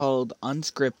called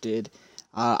Unscripted.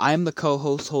 I am the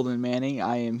co-host Holden Manning.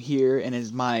 I am here, and it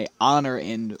is my honor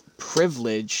and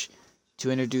privilege to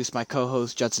introduce my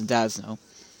co-host Judson Dasno.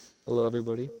 Hello,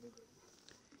 everybody.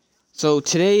 So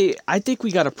today, I think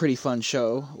we got a pretty fun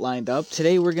show lined up.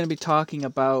 Today, we're going to be talking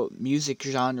about music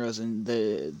genres and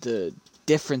the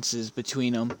differences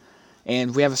between them.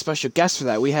 And we have a special guest for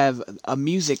that. We have a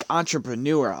music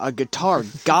entrepreneur, a guitar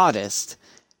goddess,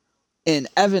 and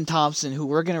Evan Thompson, who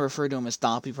we're going to refer to him as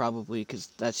Stompy probably because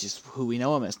that's just who we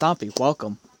know him as. Stompy,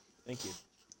 welcome. Thank you.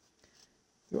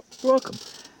 You're welcome.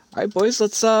 All right, boys,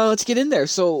 let's get in there.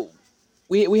 So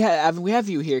we have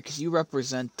you here because you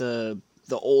represent the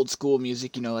old school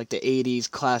music, like the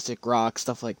 '80s classic rock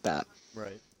stuff like that.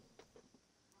 Right.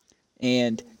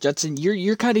 And Judson,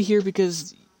 you're kind of here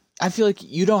because I feel like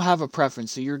you don't have a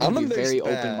preference, so you're going I'm to a be very mixed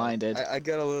open bag. minded. I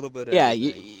got a little bit of Yeah,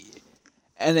 everything.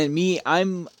 and then me,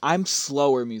 I'm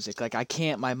slower music. Like I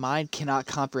can't, my mind cannot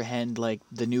comprehend like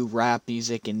the new rap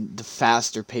music and the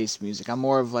faster paced music. I'm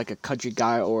more of like a country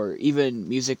guy or even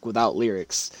music without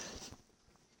lyrics.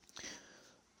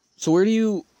 So do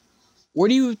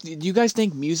you guys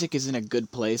think music is in a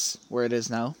good place where it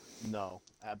is now? No,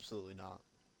 absolutely not.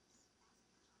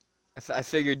 I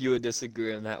figured you would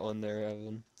disagree on that one there,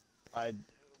 Evan. I,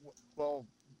 well,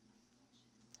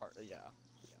 yeah,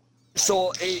 yeah.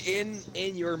 So,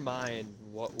 in your mind,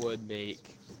 what would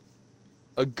make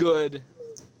a good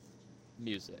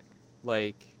music?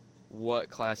 Like, what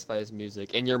classifies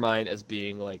music in your mind as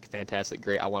being like fantastic,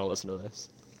 great? I want to listen to this.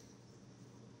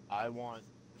 I want,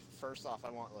 first off, I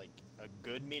want like a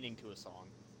good meaning to a song.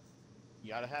 You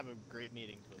gotta have a great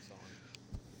meaning to a song.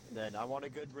 Then I want a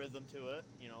good rhythm to it.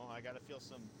 I gotta feel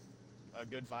some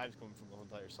good vibes coming from the whole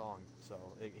entire song. So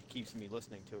it keeps me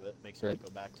listening to it, makes me Right.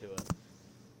 go back to it.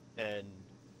 And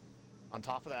on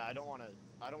top of that, I don't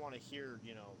wanna hear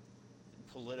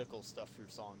political stuff through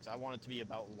songs. I want it to be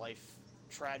about life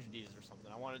tragedies or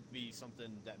something. I want it to be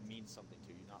something that means something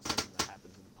to you, not something that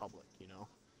happens in the public.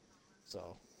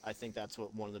 So I think that's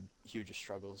what one of the hugest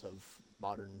struggles of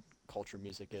modern culture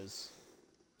music is,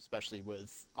 especially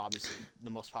with obviously the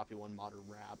most popular one, modern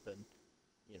rap, and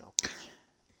you know.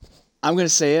 I'm gonna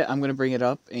say it. I'm gonna bring it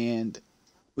up, and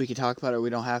we can talk about it. Or we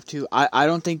don't have to. I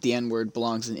don't think the N word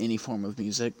belongs in any form of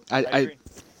music. I agree.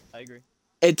 I agree.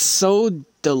 It's so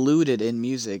diluted in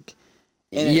music,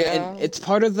 and Yeah. it's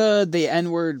part of the N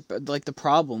word. Like the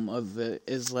problem of it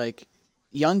is like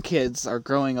young kids are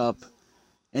growing up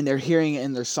and they're hearing it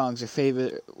in their songs. Their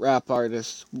favorite rap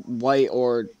artists, white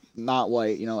or not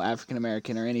white, African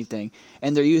American or anything,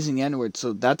 and they're using the N word.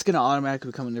 So that's gonna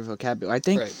automatically become in their vocabulary. I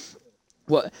think Right.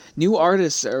 what new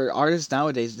artists or artists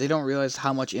nowadays, they don't realize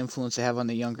how much influence they have on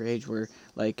the younger age where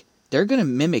like they're gonna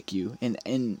mimic you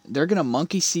and they're gonna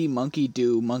monkey see, monkey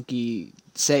do, monkey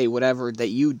say whatever that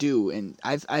you do. And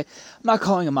I'm not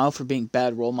calling them out for being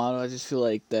bad role model. I just feel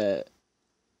like the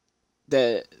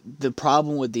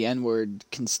problem with the N word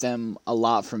can stem a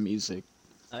lot from music.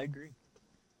 I agree.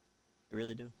 I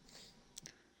really do.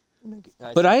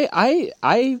 I But think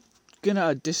I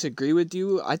gonna disagree with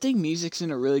you. I think music's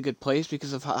in a really good place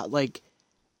because of how like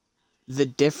the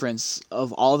difference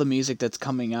of all the music that's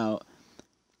coming out,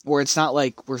 where it's not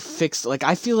like we're fixed. Like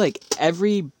I feel like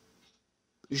every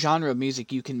genre of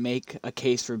music you can make a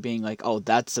case for being like, oh,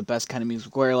 that's the best kind of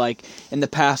music. Where like in the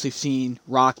past we've seen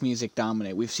rock music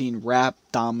dominate, we've seen rap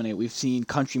dominate, we've seen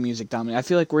country music dominate. I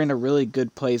feel like we're in a really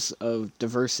good place of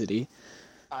diversity.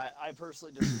 I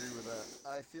personally disagree with that.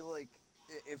 I feel like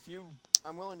if you,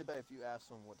 I'm willing to bet if you ask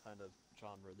someone what kind of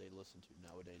genre they listen to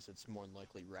nowadays, it's more than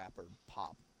likely rap or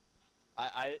pop.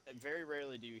 I very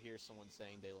rarely do you hear someone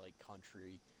saying they like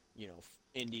country,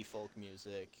 indie folk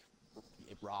music,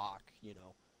 rock.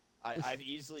 I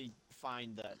easily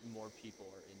find that more people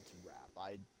are into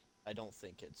rap. I don't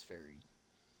think it's very,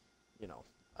 you know,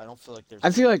 I don't feel like there's I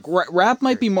a feel lot like of rap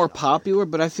might be more variation out there. popular,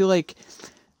 but I feel like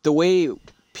the way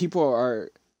people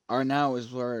are now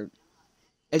is where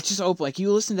it's just open. Like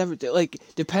you listen to everything. Like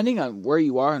depending on where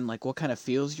you are and like what kind of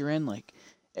feels you're in, like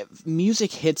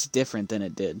music hits different than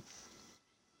it did.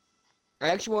 I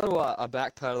actually want to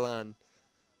backpedal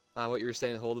on what you were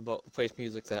saying, hold about the place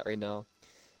music's at right now.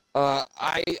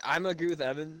 I'm agree with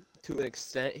Evan to an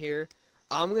extent here.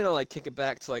 I'm gonna like kick it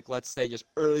back to like let's say just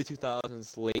early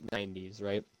 2000s, late 90s,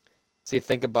 right? So you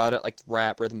think about it like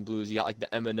rap, rhythm, and blues. You got like the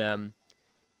Eminem,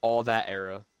 all that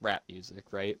era rap music,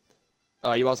 right?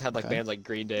 You also had like Okay. bands like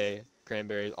Green Day,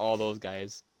 Cranberries, all those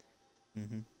guys,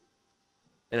 Mm-hmm.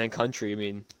 and then country. I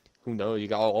mean, who knows? You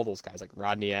got all those guys like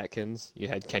Rodney Atkins. You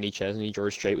had Kenny Chesney,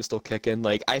 George Strait was still kicking.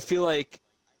 Like I feel like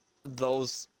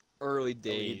those early Oh,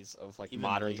 days of like even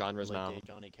modern late genres late now. day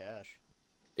Johnny Cash.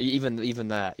 Even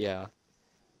that, yeah.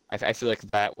 I feel like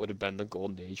that would have been the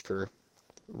golden age for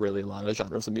really a lot of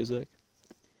genres of music.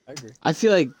 I agree. I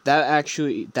feel like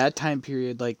that time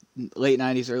period, like late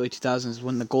 '90s, early 2000s,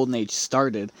 when the golden age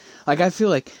started. Like I feel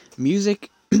like music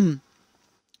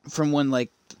from when like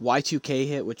Y2K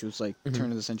hit, which was like Mhm. turn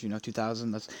of the century,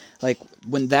 2000. That's like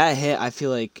when that hit. I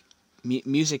feel like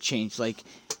music changed. Like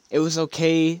it was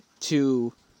okay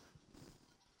to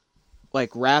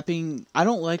like rapping. I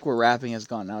don't like where rapping has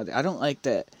gone now. I don't like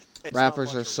that It's not rappers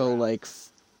much are of so rap. like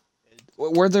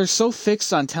It- where they're so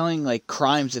fixed on telling like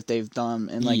crimes that they've done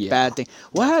and like Yeah. bad things.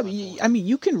 What That's happened? my point. I mean,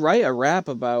 you can write a rap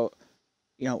about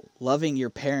loving your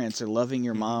parents or loving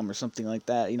your Mhm. mom or something like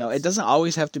that. It That's- doesn't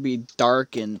always have to be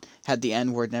dark and had the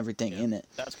N word and everything Yeah. in it.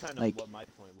 That's kind of Like- what my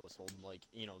point was, Holden. Like,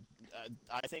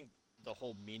 I think the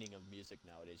whole meaning of music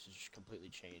nowadays is just completely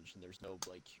changed, and there's no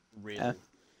like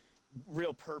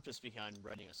real purpose behind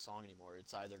writing a song anymore.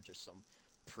 It's either just some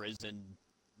prison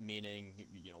meaning,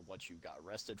 what you got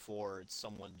arrested for. It's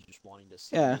someone just wanting to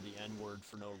say Yeah. the N word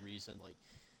for no reason. Like,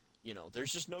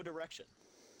 there's just no direction.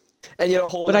 And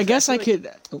But I guess I feel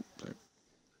like- could. Oh, sorry.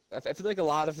 I feel like a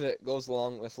lot of it goes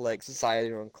along with like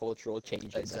societal and cultural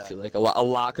changes. I Exactly. feel like a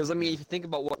lot. Because I mean, if you think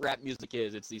about what rap music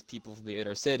is, it's these people from the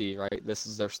inner city, right? This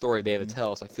is their story they have to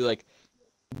tell. So I feel like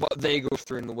what they go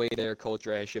through and the way their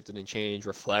culture has shifted and changed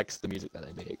reflects the music that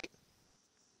they make.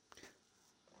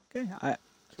 Okay,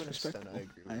 To an extent, Respectable. I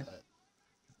agree with I- that.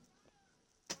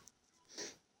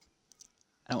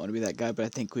 I don't want to be that guy, but I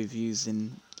think we've used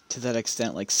to that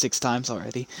extent like 6 times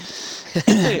already.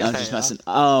 I'm just Yeah. messing.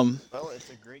 Well, it's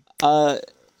a great.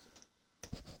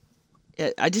 Yeah,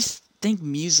 I just think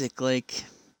music like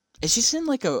it's just in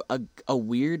like a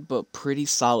weird but pretty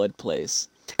solid place.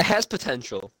 It has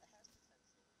potential.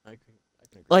 I can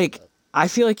agree Like, with that. I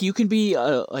feel like you can be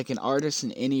like an artist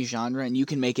in any genre and you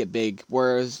can make it big.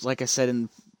 Whereas, like I said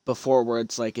before, where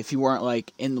it's like if you weren't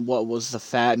like in what was the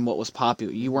fad and what was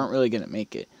popular, you weren't really gonna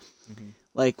make it. Mhm.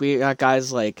 Like we got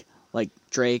guys like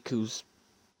Drake, who's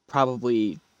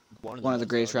probably one of the best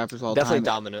greatest artists. rappers of all Definitely time.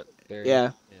 dominant. Very.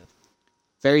 Yeah. Yeah.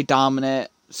 Very dominant.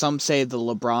 Some say the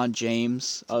LeBron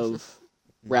James of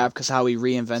rap because how he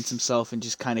reinvents himself and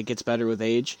just kind of gets better with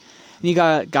age. And you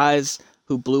got guys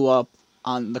who blew up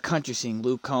on the country scene,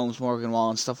 Luke Combs, Morgan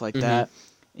Wallen, stuff like that.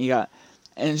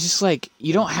 And it's just like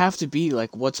you don't have to be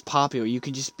like what's popular. You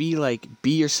can just be like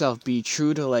be yourself, be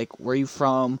true to like where you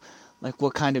from, like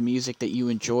what kind of music that you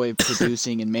enjoy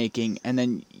producing and making, and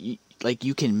then you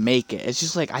can make it. It's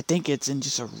just like I think it's in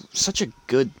just such a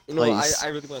good You know, place. I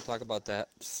really want to talk about that.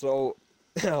 So,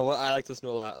 well, I like to listen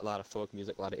to a lot of folk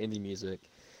music, a lot of indie music,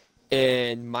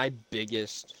 and my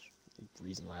biggest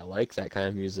reason why I like that kind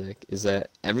of music is that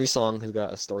every song has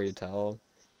got a story to tell.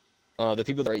 The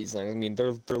people that write these songs, I mean,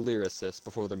 they're lyricists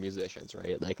before they're musicians,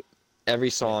 right? Like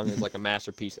every song is like a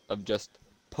masterpiece of just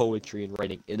poetry and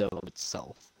writing in and of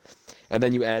itself. And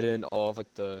then you add in all of like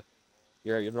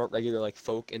your regular like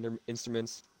folk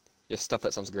instruments, just stuff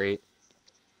that sounds great.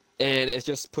 And it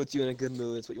just puts you in a good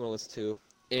mood. It's what you want to listen to.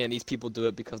 And these people do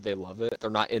it because they love it. They're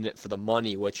not in it for the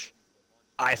money, which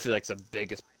I feel like is the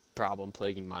biggest problem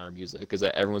plaguing modern music, is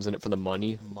that everyone's in it for the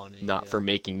money, Money, not yeah. for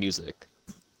making music.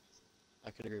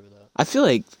 I could agree with that. I feel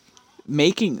like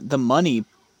making the money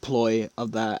ploy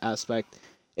of that aspect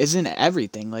isn't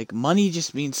everything. Like money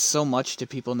just means so much to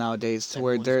people nowadays to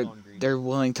where Everyone's gone greedy. they're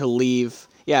willing to leave.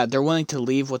 Yeah, they're willing to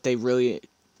leave what they really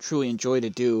truly enjoy to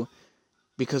do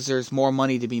because there's more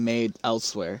money to be made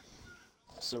elsewhere.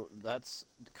 So that's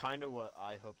kind of what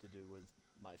I hope to do with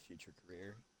my future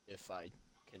career, if I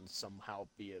can somehow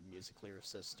be a music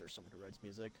lyricist or someone who writes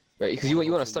music. Right? Because you want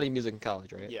to study music in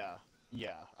college, right?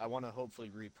 Yeah. I want to hopefully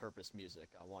repurpose music.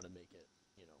 I want to make it,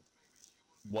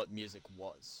 what music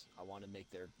was. I want to make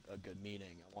there a good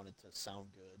meaning. I want it to sound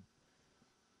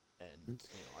good. And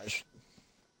I just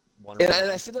want And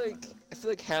I feel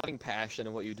like having passion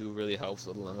in what you do really helps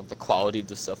with the quality of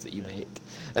the stuff that you make.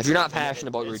 If you're not passionate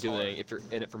about what you're it's doing, hard. if you're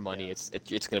in it for money, Yeah.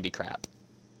 it's gonna be crap.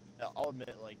 I'll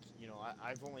admit,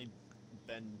 I've only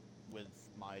been with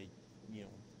my,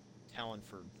 talent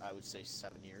for, I would say,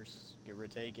 7 years, give or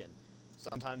take, and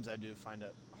sometimes I do find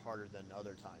it harder than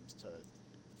other times to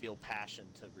feel passion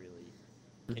to really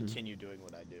continue doing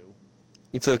what I do.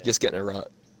 You feel like just getting a rut.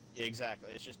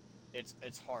 Exactly. It's just,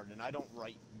 it's hard, and I don't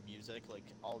write music. Like,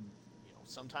 I'll,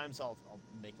 sometimes I'll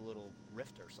make a little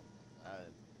riff or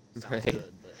something. Sounds Right.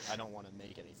 good, but I don't want to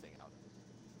make anything out of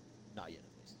it. Not yet,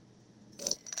 at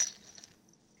least.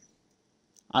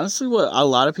 Honestly, what a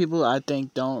lot of people I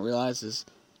think don't realize is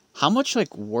how much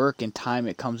like work and time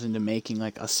it comes into making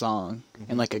like a song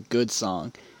and like a good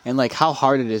song, and like how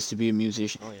hard it is to be a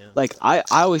musician. Oh, yeah. Like I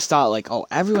always thought like, oh,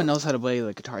 everyone knows how to play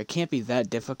the guitar. It can't be that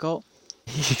difficult.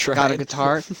 You tried. got a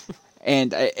guitar,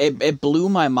 and it blew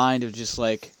my mind of just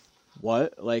like,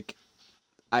 what? Like,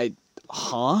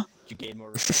 huh? You gain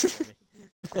more respect for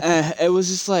me. It was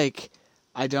just like,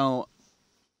 I don't,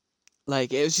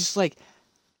 like, it was just like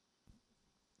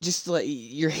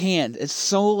your hand. It's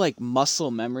so like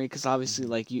muscle memory, because obviously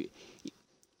like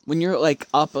when you're like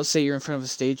up, let's say you're in front of a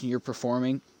stage and you're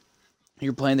performing,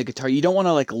 you're playing the guitar, you don't want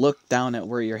to like look down at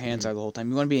where your hands are the whole time.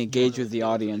 You want to be engaged with the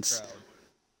audience.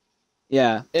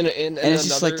 Yeah, And and it's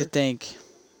just like to another think.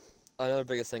 another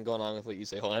biggest thing going on with what you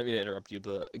say. Hold on, I didn't mean to interrupt you,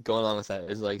 but going on with that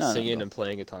is like No, singing no. and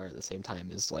playing guitar at the same time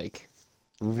is like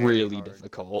Very really hard.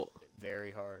 difficult.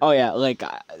 Very hard. Oh yeah, like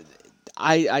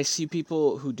I see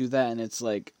people who do that, and it's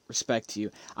like, respect to you.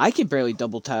 I can barely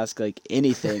double task like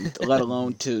anything, let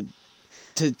alone to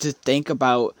think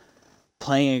about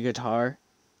playing a guitar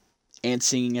and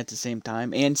singing at the same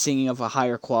time, and singing of a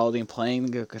higher quality and playing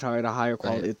the guitar at a higher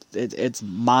quality. Right. It's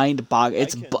mind boggling. I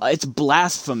can- It's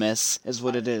blasphemous, is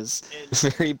what it is. Very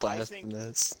I think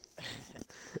blasphemous.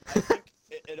 I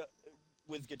think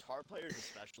with guitar players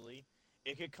especially,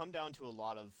 it could come down to a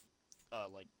lot of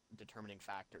like determining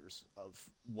factors of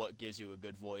what gives you a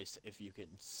good voice if you can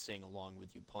sing along with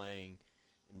you playing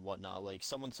and whatnot. Like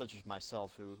someone such as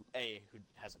myself who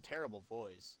has a terrible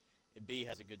voice, and B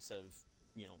has a good set of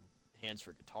hands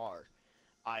for guitar.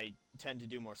 I tend to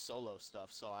do more solo stuff,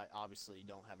 so I obviously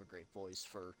don't have a great voice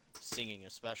for singing,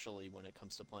 especially when it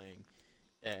comes to playing,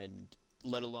 and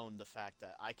let alone the fact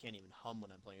that I can't even hum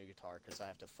when I'm playing a guitar because I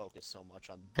have to focus so much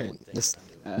on one Right, thing this- that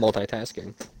I'm doing.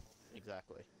 Multitasking.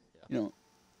 Exactly. You know,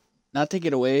 not take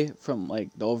it away from like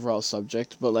the overall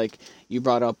subject, but like you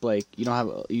brought up like you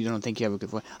don't think you have a good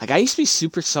voice. Like I used to be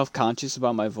super self conscious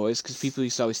about my voice because people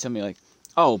used to always tell me like,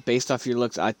 oh, based off your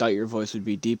looks, I thought your voice would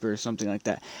be deeper or something like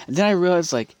that. And then I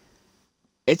realized like,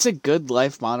 it's a good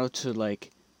life motto to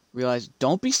like realize,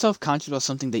 don't be self conscious about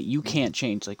something that you can't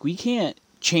change. Like we can't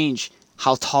change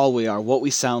how tall we are, what we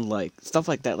sound like, stuff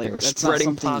like that. Like You're that's not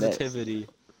spreading something that. positivity.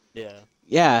 Yeah.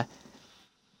 Yeah.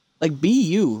 Like be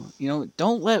you,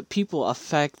 don't let people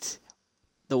affect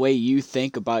the way you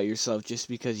think about yourself just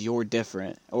because you're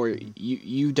different or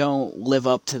you don't live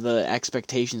up to the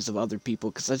expectations of other people,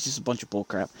 because that's just a bunch of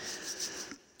bullcrap.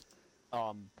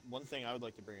 One thing I would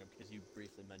like to bring up, because you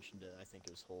briefly mentioned it, I think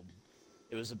it was Holden.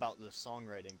 It was about the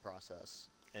songwriting process,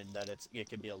 and that it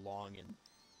could be a long and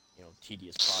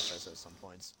tedious process at some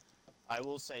points. I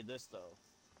will say this though,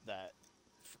 that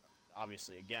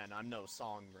obviously again I'm no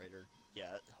songwriter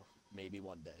yet, maybe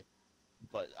one day,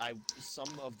 but some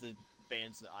of the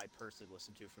bands that I personally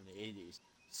listen to from the 80s,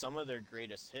 some of their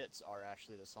greatest hits are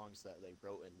actually the songs that they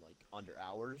wrote in like under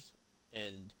hours,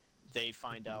 and they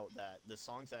find out that the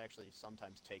songs that actually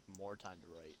sometimes take more time to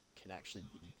write can actually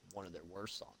be one of their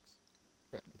worst songs.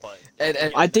 But And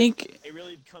I think it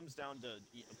really comes down to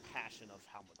passion of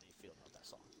how much they feel about that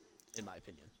song, in my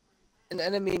opinion.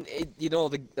 And I mean,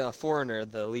 the Foreigner,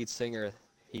 the lead singer,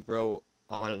 he wrote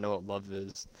 "I Want to Know What Love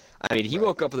Is." I mean, he Right.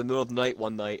 woke up in the middle of the night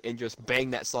one night and just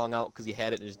banged that song out because he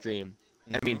had it in his dream.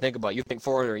 I mean, think about it. You think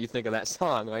Foreigner, you think of that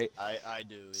song, right? I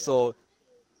do. Yeah. So,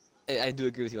 I do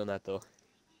agree with you on that, though.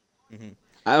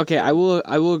 okay, I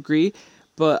will agree,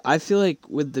 but I feel like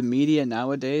with the media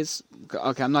nowadays,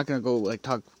 okay, I'm not gonna go like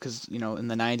talk because in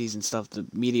the '90s and stuff, the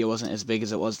media wasn't as big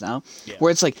as it was now. Yeah.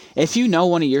 Where it's like, if you know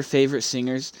one of your favorite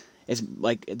singers is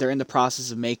like they're in the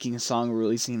process of making a song or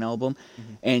releasing an album,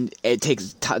 and it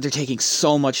takes they're taking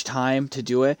so much time to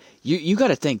do it. You got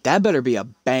to think that better be a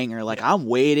banger. Like I'm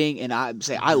waiting, and I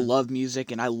say I love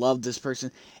music and I love this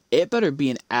person. It better be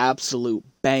an absolute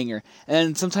banger.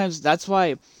 And sometimes that's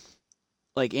why,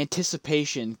 like,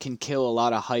 anticipation can kill a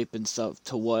lot of hype and stuff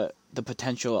to what the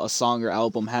potential a song or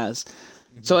album has.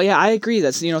 So yeah, I agree.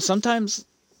 That's sometimes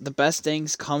the best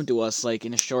things come to us like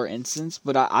in a short instance,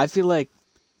 but I feel like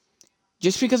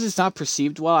just because it's not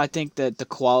perceived well, I think that the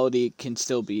quality can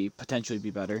still be potentially be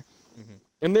better.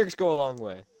 And lyrics go a long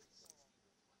way.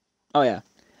 Oh yeah,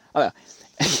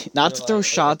 not to throw I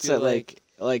shots feel at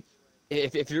like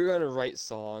If you're gonna write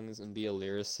songs and be a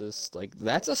lyricist, like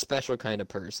that's a special kind of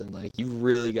person. Like you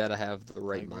really gotta have the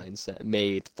right mindset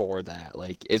made for that.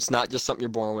 Like it's not just something you're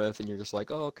born with and you're just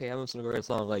like, oh okay, I'm just gonna write a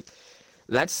song. Like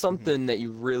that's something that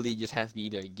you really just have to be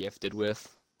either gifted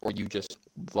with or you just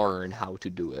learn how to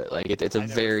do it. Like it's a I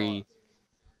never very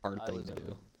thought hard I thing was to able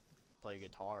do. play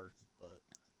guitar, but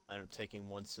I ended up taking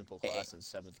one simple class in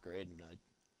 7th grade, and I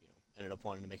ended up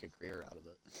wanting to make a career out of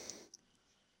it.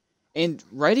 and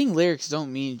writing lyrics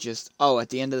don't mean just at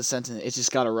the end of the sentence it's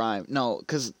just gotta rhyme. No,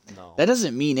 because No. that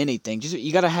doesn't mean anything. Just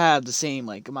you gotta have the same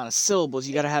like amount of syllables.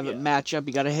 You gotta have it Yeah. match up.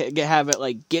 You gotta have it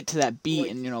like get to that beat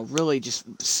Like- and really just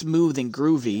smooth and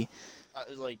groovy.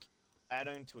 Like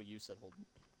adding to what you said, Holden.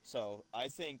 So I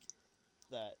think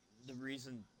that the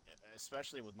reason,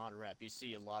 especially with modern rap, you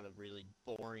see a lot of really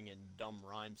boring and dumb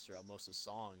rhymes throughout most of the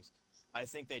songs. I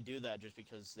think they do that just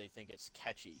because they think it's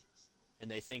catchy,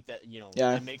 and they think that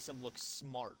Yeah. it makes them look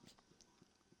smart.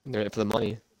 They're in it for the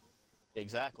money.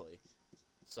 Exactly.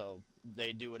 So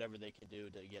they do whatever they can do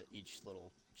to get each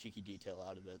little cheeky detail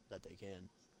out of it that they can.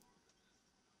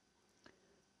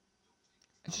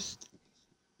 It's just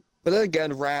But then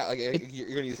again, rap. Like you're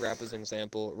gonna use rap as an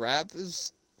example. Rap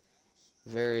is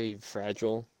very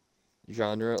fragile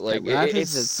genre. Like rap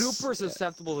it's is super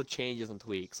susceptible to changes and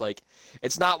tweaks. Like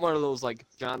it's not one of those like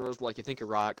genres where, like you think of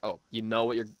rock. Oh, you know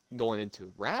what you're going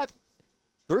into. Rap.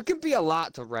 There can be a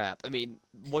lot to rap. I mean,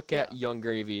 look at Young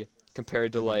Gravy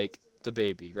compared to like the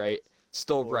Baby, right?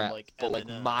 Still Or rap, like but like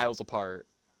Eminem. miles apart.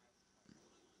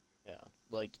 Yeah,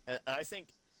 like I think,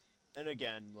 and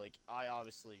again, like I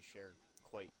obviously share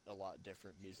quite a lot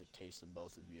different music tastes than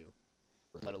both of you,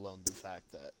 let alone the fact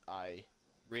that I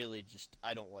really just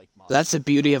I don't like modern. That's the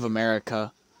beauty of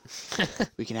America.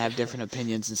 We can have different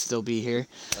opinions and still be here.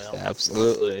 Well,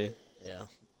 Absolutely. yeah.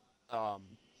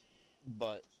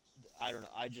 But I don't know.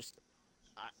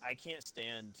 I can't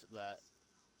stand that.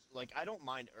 Like I don't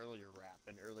mind earlier rap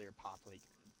and earlier pop, like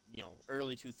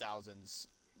early 2000s,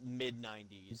 mid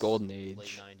 90s, Golden Age.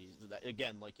 late 90s.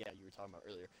 Again, like you were talking about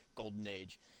earlier, golden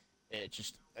age.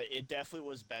 It definitely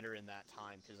was better in that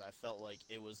time because I felt like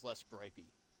it was less gripey.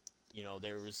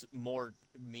 There was more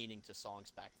meaning to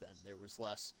songs back then. There was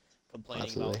less complaining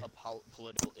Absolutely. about a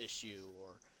political issue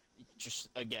or just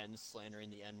again slandering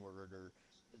the N word or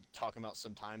talking about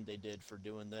some time they did for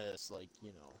doing this. Like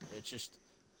it's just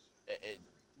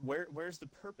where's the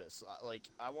purpose? Like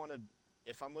I want to,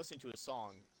 if I'm listening to a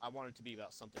song, I want it to be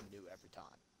about something new every time.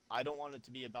 I don't want it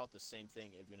to be about the same thing,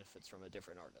 even if it's from a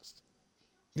different artist.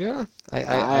 Yeah, I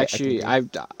actually can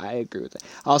agree. I agree with that.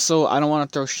 Also, I don't want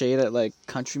to throw shade at like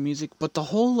country music, but the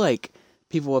whole like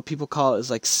what people call it is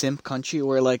like simp country,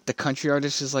 where like the country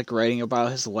artist is like writing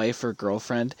about his wife or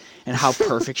girlfriend and how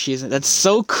perfect she is. That's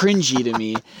so cringy to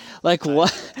me. Like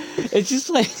what? It's just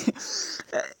like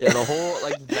Yeah, the whole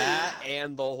like that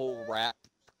and the whole rap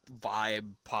vibe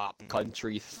pop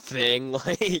country thing,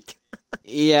 like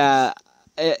yeah,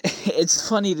 it's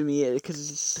funny to me because it's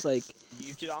just like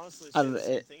You could honestly I say don't the know.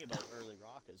 same thing about early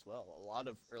rock as well. A lot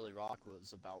of early rock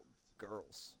was about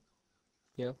girls.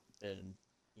 Yeah. And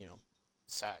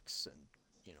sex and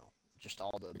just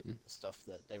all the stuff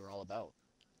that they were all about.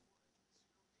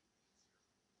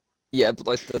 yeah, but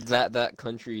like that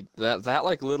country that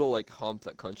like little like hump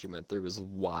that country went through was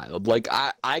wild. Like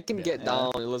I can get Yeah.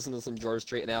 down and listen to some George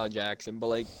Strait and Alan Jackson, but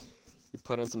like you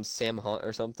put on some Sam Hunt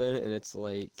or something and it's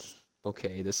like,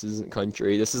 okay, this isn't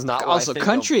country. This is not what Also I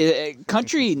think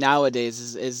country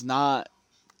nowadays is not.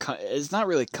 It's not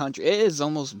really country. It is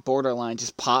almost borderline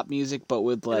just pop music, but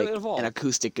with like It evolved. an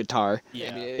acoustic guitar. Yeah.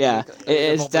 I mean, Yeah, it is evolved like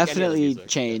any other definitely music.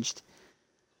 changed.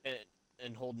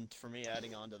 And Holden, for me,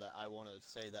 adding on to that, I want to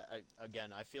say that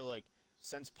again, I feel like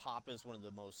since pop is one of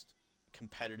the most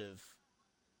competitive,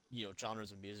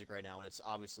 genres of music right now, and it's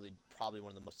obviously probably one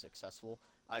of the most successful.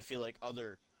 I feel like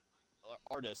other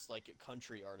artists, like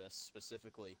country artists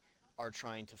specifically, are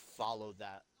trying to follow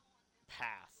that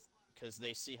path because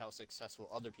they see how successful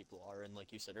other people are, and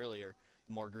like you said earlier,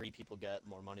 the more greedy people get,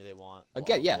 more money they want. Blah,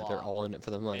 Again, yeah, blah, they're blah. all in it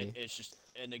for the money. And it's just,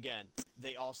 and again,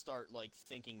 they all start like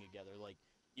thinking together. Like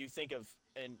you think of,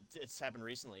 and it's happened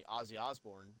recently. Ozzy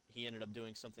Osbourne, he ended up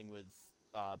doing something with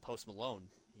Post Malone.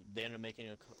 They ended up making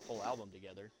a whole album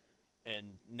together, and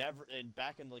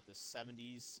back in like the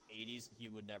 70s, 80s,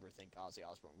 you would never think Ozzy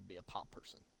Osbourne would be a pop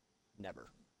person, never.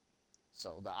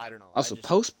 So I don't know. Also,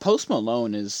 Post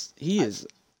Malone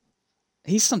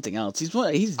he's something else. He's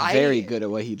very good at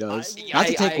what he does. Not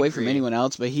to take away from agree. anyone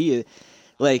else, but he I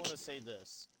like want to say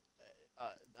this.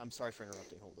 I'm sorry for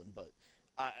interrupting, Holden, but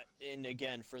and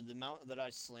again, for the amount that I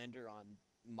slander on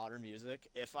modern music,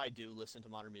 if I do listen to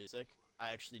modern music,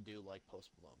 I actually do like Post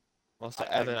Malone. Also, I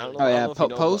Evan, I don't really know. oh I don't yeah, know if you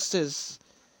know, Post is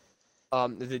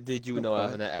did you Oh, know go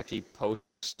Evan that actually Post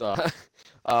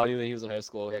when he was in high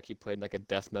school, he actually played in like a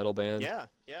death metal band. Yeah.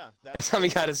 That's how he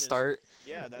got his start.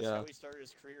 Yeah, that's Yeah. how he started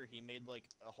his career. He made like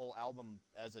a whole album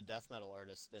as a death metal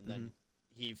artist, and then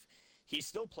he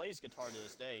still plays guitar to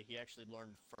this day. He actually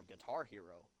learned from Guitar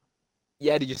Hero.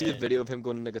 Yeah, did you see the And- video of him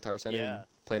going to the Guitar Center Yeah. and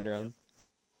playing around?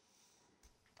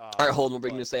 All All right, Holden, what were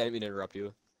you gonna say? I didn't mean to interrupt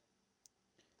you.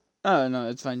 oh no,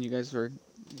 it's fine. You guys were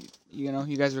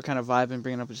kind of vibing,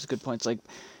 bringing up just good points. Like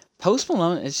Post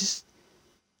Malone is just.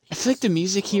 I feel like the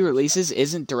music he releases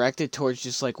isn't directed towards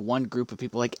just like one group of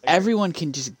people. Like everyone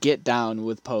can just get down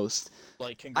with Post.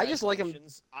 Like I just like him-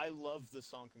 congratulations. I love the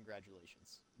song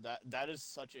 "Congratulations." That is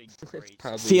such a great.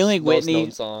 Probably Feeling most known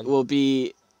Whitney song. will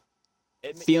be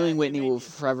Feeling Yeah, Whitney it may will be-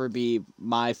 forever be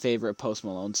my favorite Post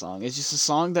Malone song. It's just a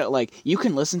song that like you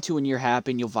can listen to when you're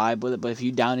happy and you'll vibe with it, but if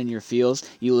you down in your feels,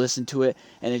 you listen to it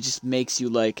and it just makes you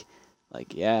like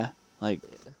yeah, like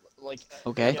like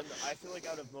okay. again, I feel like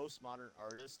out of most modern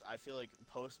artists, I feel like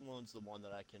Post Malone's the one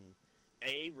that I can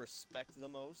A, respect the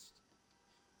most,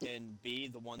 and B,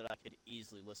 the one that I could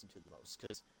easily listen to the most.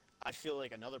 Because I feel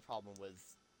like another problem with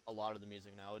a lot of the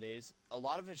music nowadays, a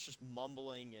lot of it's just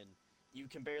mumbling and you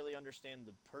can barely understand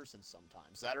the person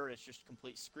sometimes. That or it's just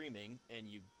complete screaming and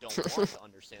you don't want to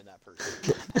understand that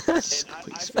person. And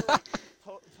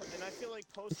I feel like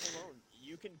Post Malone,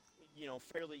 you can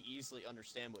fairly easily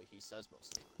understand what he says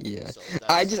most of the time. Yeah. So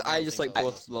I that's just one of the just things like I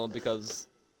Post Malone because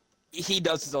he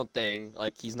does his own thing.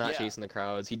 Like he's not Yeah. chasing the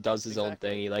crowds. He does his own Exactly.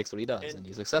 thing. He likes what he does, And- and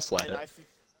he's successful at and it.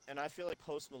 I feel like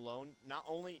Post Malone, not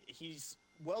only he's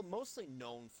mostly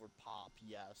known for pop,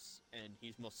 yes, and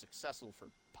he's most successful for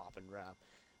pop and rap,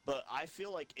 but I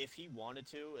feel like if he wanted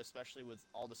to, especially with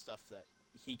all the stuff that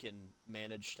he can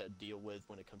manage to deal with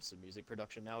when it comes to music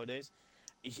production nowadays,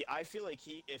 I feel like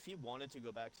if he wanted to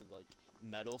go back to like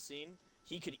metal scene,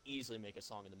 he could easily make a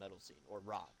song in the metal scene or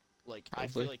rock. Like I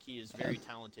Probably. feel like he is very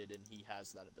talented and he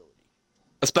has that ability.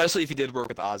 Especially if he did work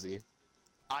with Ozzy.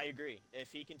 I agree.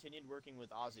 If he continued working with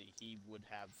Ozzy, he would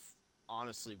have,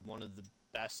 honestly, one of the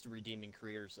best redeeming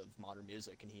careers of modern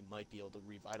music, and he might be able to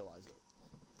revitalize it.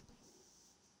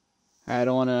 I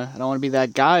don't wanna be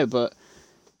that guy, but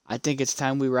I think it's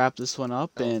time we wrap this one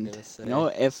up. I was And gonna say. you know,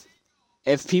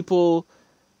 if people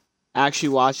actually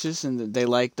watch this and they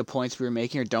like the points we were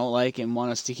making or don't like and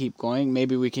want us to keep going,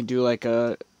 maybe we can do like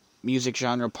a music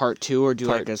genre part 2 or do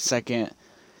Part like a second,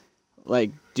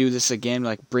 like do this again,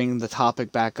 like bring the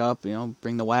topic back up,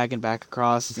 bring the wagon back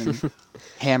across and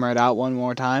hammer it out one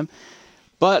more time.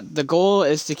 But the goal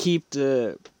is to keep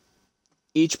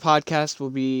each podcast will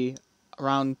be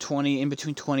around 20, in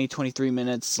between 20, 23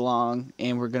 minutes long,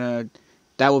 and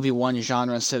that will be one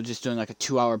genre instead of just doing like a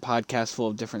 2-hour podcast full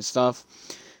of different stuff.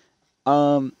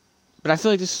 But I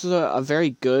feel like this was a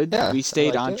very good. Yeah, We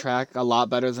stayed I liked on it. track a lot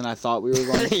better than I thought we were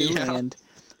going to. Yeah. And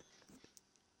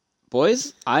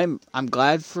boys, I'm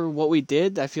glad for what we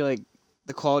did. I feel like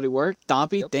the quality worked.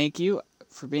 Dompy, Yep. thank you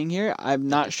for being here. I'm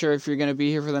not sure if you're going to be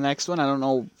here for the next one. I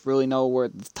don't really know where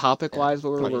topic wise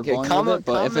where we're going with it.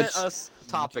 But if comment it's us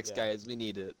topics, Yeah. guys. We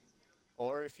need it.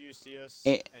 Or if you see us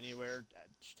Eh. anywhere,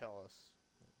 just tell us.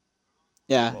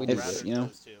 yeah, we Well, need if rather you know,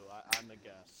 those two. I'm a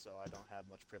guest, so I don't have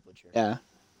much privilege here. yeah,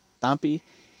 Dompy.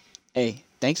 Hey,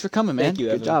 thanks for coming, man. Thank you,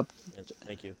 Good Evan. job.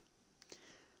 Thank you.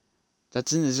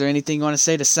 That's it. Is there anything you want to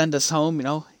say to send us home?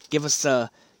 Give us a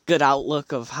good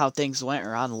outlook of how things went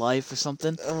or on life or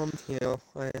something.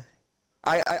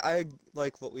 I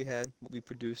like what we had, what we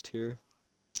produced here.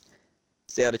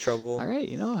 Stay out of trouble. All right,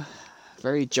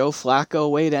 very Joe Flacco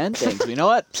way to end things. You know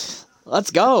what?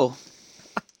 Let's go.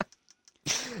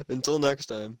 Until next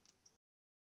time.